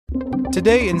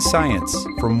Today in Science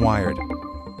from Wired.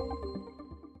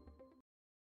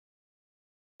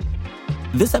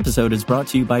 This episode is brought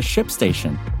to you by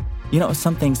ShipStation. You know,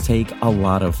 some things take a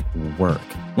lot of work,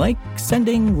 like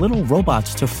sending little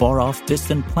robots to far-off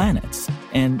distant planets.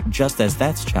 And just as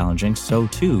that's challenging, so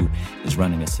too is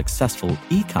running a successful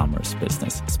e-commerce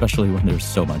business, especially when there's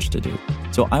so much to do.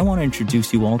 So I want to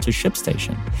introduce you all to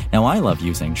ShipStation. Now, I love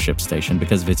using ShipStation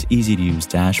because of its easy-to-use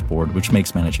dashboard, which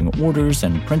makes managing orders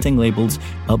and printing labels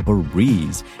a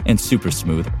breeze and super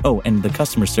smooth. Oh, and the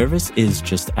customer service is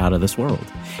just out of this world.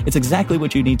 It's exactly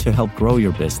what you need to help grow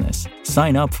your business.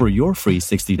 Sign up for your free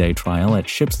 60-day trial at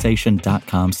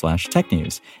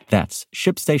shipstation.com/technews. That's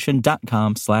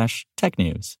shipstation.com/technews.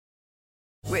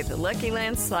 With the Lucky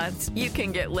Land Slots, you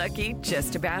can get lucky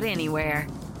just about anywhere.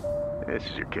 This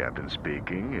is your captain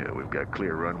speaking. We've got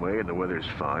clear runway and the weather's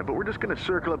fine, but we're just going to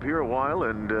circle up here a while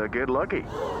and get lucky.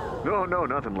 No,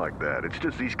 nothing like that. It's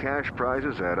just these cash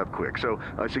prizes add up quick. So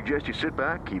I suggest you sit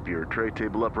back, keep your tray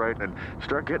table upright, and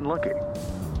start getting lucky.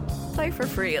 Play for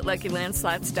free at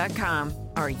LuckyLandSlots.com.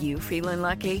 Are you feeling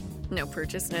lucky? No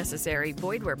purchase necessary.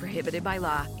 Void where prohibited by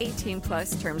law.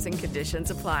 18+ terms and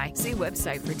conditions apply. See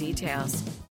website for details.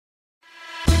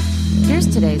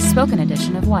 Here's today's spoken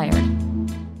edition of Wired.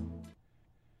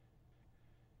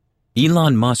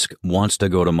 Elon Musk wants to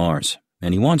go to Mars,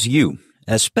 and he wants you,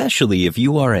 especially if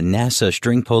you are a NASA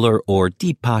string puller or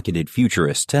deep-pocketed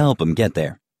futurist, to help him get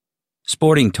there.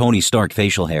 Sporting Tony Stark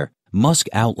facial hair, Musk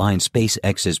outlined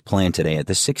SpaceX's plan today at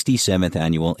the 67th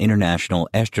Annual International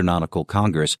Astronautical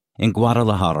Congress in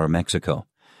Guadalajara, Mexico.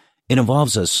 It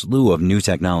involves a slew of new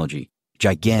technology,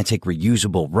 gigantic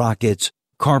reusable rockets,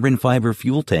 carbon fiber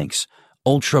fuel tanks,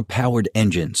 ultra-powered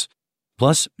engines,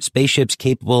 plus spaceships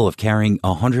capable of carrying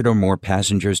 100 or more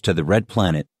passengers to the Red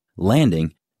Planet,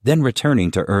 landing, then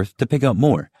returning to Earth to pick up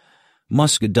more.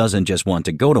 Musk doesn't just want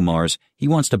to go to Mars, he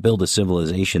wants to build a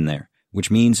civilization there, which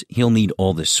means he'll need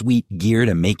all the sweet gear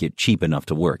to make it cheap enough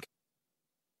to work.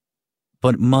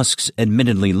 But Musk's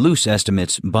admittedly loose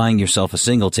estimates, buying yourself a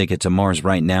single ticket to Mars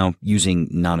right now using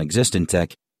non-existent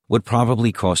tech would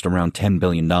probably cost around $10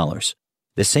 billion.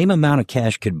 The same amount of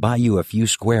cash could buy you a few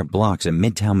square blocks in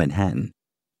Midtown Manhattan.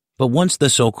 But once the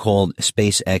so-called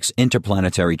SpaceX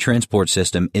interplanetary transport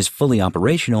system is fully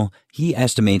operational, he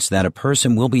estimates that a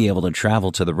person will be able to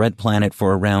travel to the Red Planet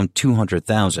for around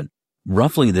 $200,000.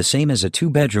 Roughly the same as a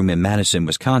two-bedroom in Madison,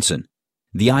 Wisconsin.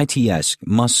 The ITS,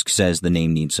 Musk says the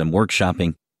name needs some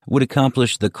workshopping, would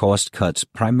accomplish the cost cuts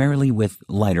primarily with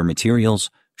lighter materials,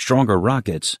 stronger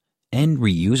rockets, and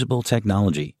reusable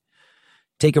technology.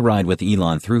 Take a ride with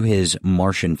Elon through his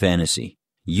Martian fantasy.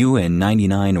 You and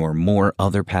 99 or more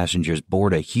other passengers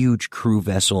board a huge crew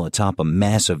vessel atop a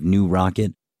massive new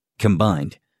rocket.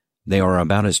 Combined, they are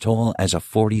about as tall as a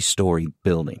 40-story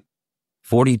building.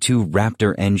 42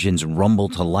 Raptor engines rumble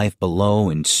to life below,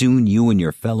 and soon you and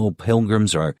your fellow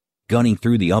pilgrims are gunning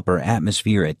through the upper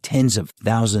atmosphere at tens of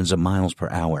thousands of miles per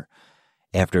hour.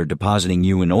 After depositing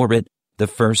you in orbit, the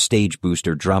first stage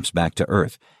booster drops back to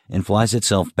Earth and flies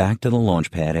itself back to the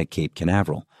launch pad at Cape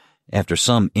Canaveral. After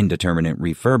some indeterminate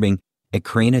refurbing, a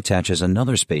crane attaches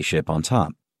another spaceship on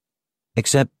top.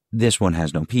 Except this one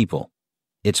has no people.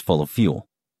 It's full of fuel.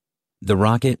 The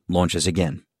rocket launches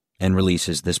again and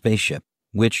releases the spaceship,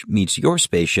 which meets your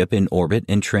spaceship in orbit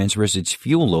and transfers its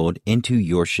fuel load into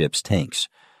your ship's tanks.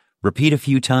 Repeat a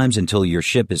few times until your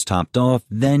ship is topped off,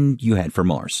 then you head for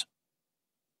Mars.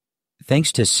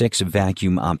 Thanks to 6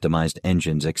 vacuum-optimized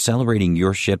engines accelerating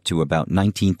your ship to about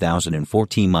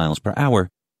 19,014 miles per hour,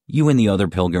 you and the other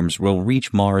pilgrims will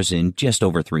reach Mars in just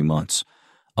over 3 months.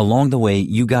 Along the way,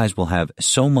 you guys will have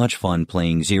so much fun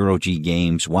playing zero-G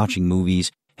games, watching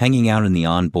movies, hanging out in the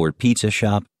onboard pizza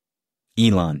shop.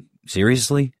 Elon,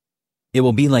 seriously? It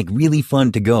will be like really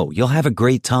fun to go. You'll have a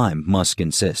great time, Musk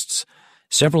insists.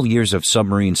 Several years of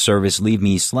submarine service leave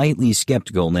me slightly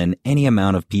skeptical that any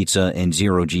amount of pizza and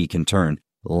zero-G can turn,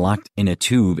 locked in a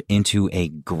tube, into a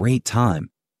great time.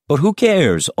 But who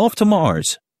cares? Off to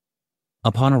Mars!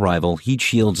 Upon arrival, heat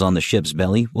shields on the ship's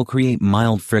belly will create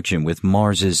mild friction with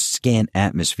Mars's scant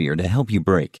atmosphere to help you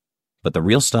brake. But the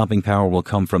real stopping power will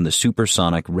come from the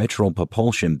supersonic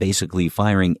retropropulsion, basically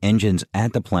firing engines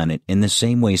at the planet in the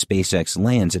same way SpaceX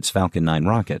lands its Falcon 9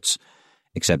 rockets.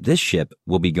 Except this ship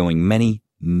will be going many,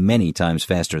 many times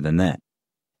faster than that.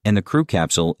 And the crew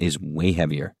capsule is way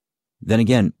heavier. Then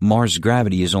again, Mars'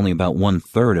 gravity is only about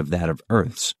 1/3 of that of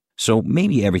Earth's, so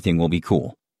maybe everything will be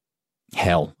cool.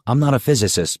 Hell, I'm not a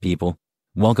physicist, people.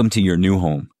 Welcome to your new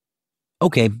home.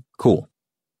 Okay, cool.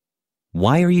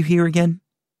 Why are you here again?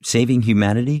 Saving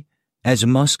humanity? As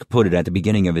Musk put it at the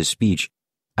beginning of his speech,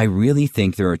 I really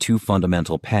think there are 2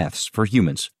 fundamental paths for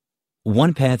humans.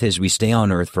 One path is we stay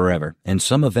on Earth forever, and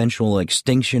some eventual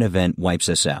extinction event wipes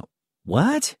us out.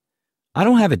 What? I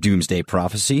don't have a doomsday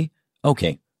prophecy.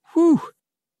 Okay, whew.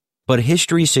 But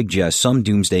history suggests some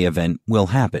doomsday event will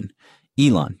happen.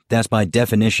 Elon, that's by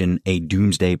definition a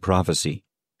doomsday prophecy.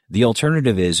 The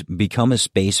alternative is become a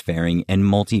spacefaring and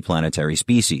multiplanetary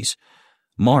species.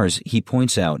 Mars, he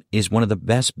points out, is one of the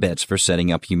best bets for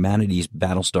setting up humanity's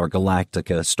Battlestar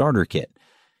Galactica starter kit.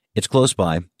 It's close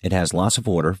by, it has lots of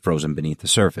water frozen beneath the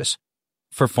surface.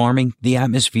 For farming, the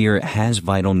atmosphere has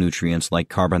vital nutrients like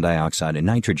carbon dioxide and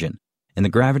nitrogen, and the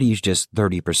gravity is just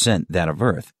 30% that of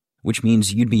Earth, which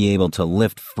means you'd be able to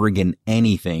lift friggin'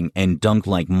 anything and dunk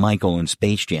like Michael in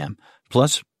Space Jam.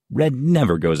 Plus, red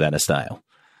never goes out of style.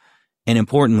 And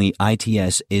importantly,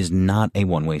 ITS is not a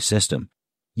one-way system.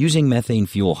 Using methane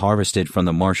fuel harvested from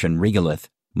the Martian regolith,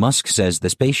 Musk says the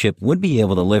spaceship would be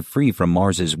able to live free from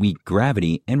Mars's weak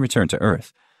gravity and return to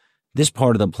Earth. This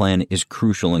part of the plan is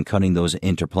crucial in cutting those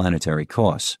interplanetary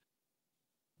costs.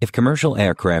 If commercial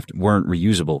aircraft weren't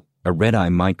reusable, a red-eye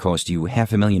might cost you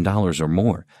 $500,000 or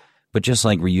more. But just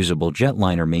like reusable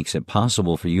jetliner makes it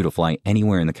possible for you to fly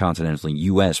anywhere in the continental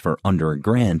U.S. for under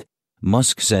 $1,000,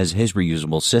 Musk says his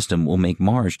reusable system will make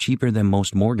Mars cheaper than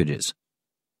most mortgages.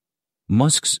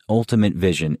 Musk's ultimate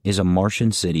vision is a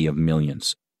Martian city of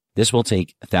millions. This will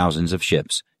take thousands of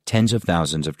ships, tens of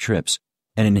thousands of trips,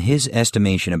 and in his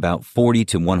estimation about 40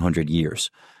 to 100 years.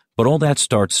 But all that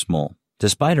starts small.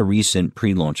 Despite a recent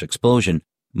pre-launch explosion,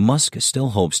 Musk still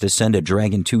hopes to send a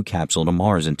Dragon 2 capsule to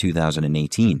Mars in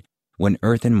 2018, when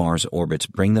Earth and Mars orbits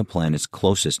bring the planets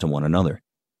closest to one another.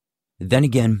 Then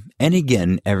again and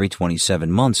again every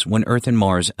 27 months when Earth and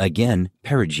Mars again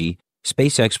perigee,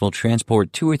 SpaceX will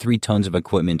transport 2 or 3 tons of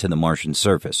equipment to the Martian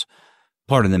surface.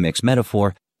 Pardon the mixed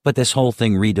metaphor, but this whole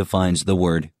thing redefines the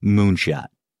word moonshot.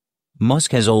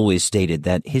 Musk has always stated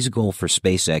that his goal for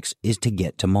SpaceX is to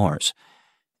get to Mars.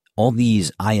 All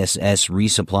these ISS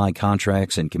resupply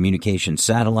contracts and communication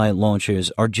satellite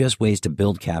launches are just ways to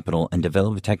build capital and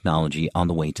develop technology on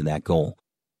the way to that goal.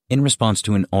 In response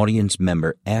to an audience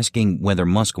member asking whether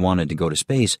Musk wanted to go to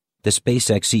space, the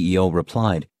SpaceX CEO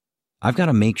replied, "I've got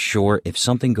to make sure if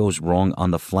something goes wrong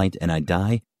on the flight and I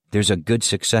die, there's a good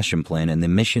succession plan and the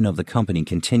mission of the company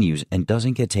continues and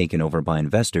doesn't get taken over by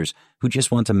investors who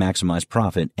just want to maximize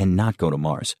profit and not go to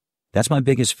Mars. That's my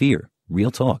biggest fear,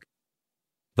 real talk."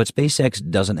 But SpaceX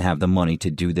doesn't have the money to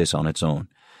do this on its own.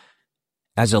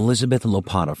 As Elizabeth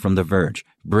Lopata from The Verge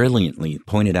brilliantly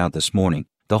pointed out this morning,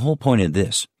 the whole point of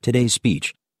today's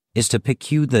speech, is to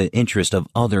pique the interest of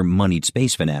other moneyed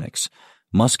space fanatics.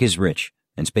 Musk is rich,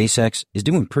 and SpaceX is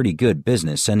doing pretty good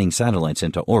business sending satellites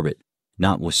into orbit,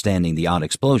 notwithstanding the odd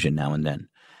explosion now and then.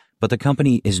 But the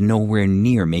company is nowhere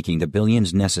near making the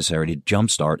billions necessary to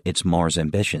jumpstart its Mars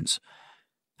ambitions.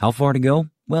 How far to go?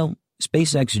 Well,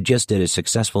 SpaceX just did a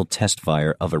successful test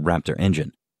fire of a Raptor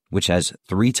engine, which has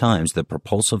 3 times the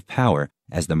propulsive power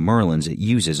as the Merlins it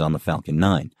uses on the Falcon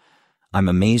 9. I'm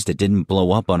amazed it didn't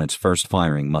blow up on its first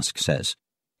firing, Musk says.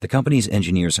 The company's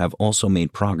engineers have also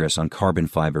made progress on carbon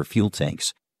fiber fuel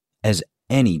tanks. As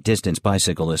any distance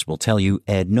bicyclist will tell you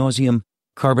ad nauseum,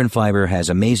 carbon fiber has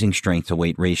amazing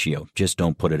strength-to-weight ratio, just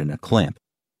don't put it in a clamp.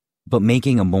 But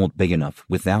making a mold big enough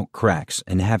without cracks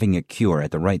and having it cure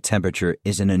at the right temperature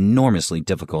is an enormously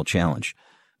difficult challenge.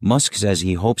 Musk says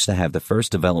he hopes to have the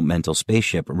first developmental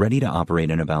spaceship ready to operate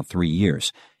in about 3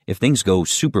 years. If things go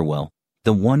super well,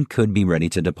 the one could be ready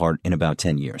to depart in about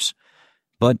 10 years.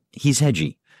 But he's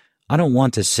hedgy. I don't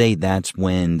want to say that's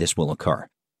when this will occur.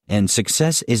 And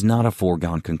success is not a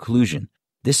foregone conclusion.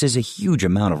 This is a huge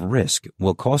amount of risk,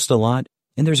 will cost a lot,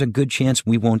 and there's a good chance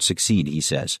we won't succeed, he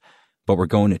says. But we're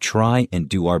going to try and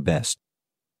do our best.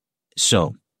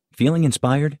 So, feeling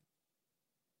inspired?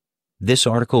 This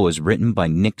article was written by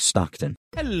Nick Stockton.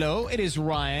 Hello, it is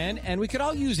Ryan, and we could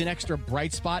all use an extra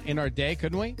bright spot in our day,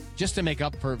 couldn't we? Just to make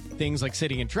up for things like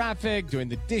sitting in traffic, doing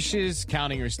the dishes,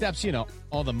 counting your steps,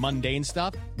 all the mundane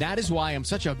stuff. That is why I'm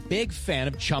such a big fan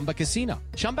of Chumba Casino.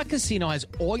 Chumba Casino has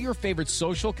all your favorite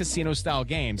social casino-style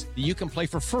games that you can play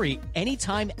for free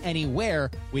anytime, anywhere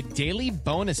with daily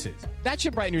bonuses. That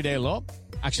should brighten your day a little.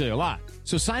 Actually, a lot.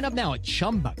 So sign up now at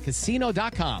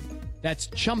ChumbaCasino.com. That's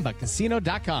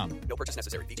ChumbaCasino.com. No purchase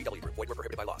necessary. VGW Group. Void where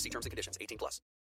prohibited by law. See terms and conditions. 18+.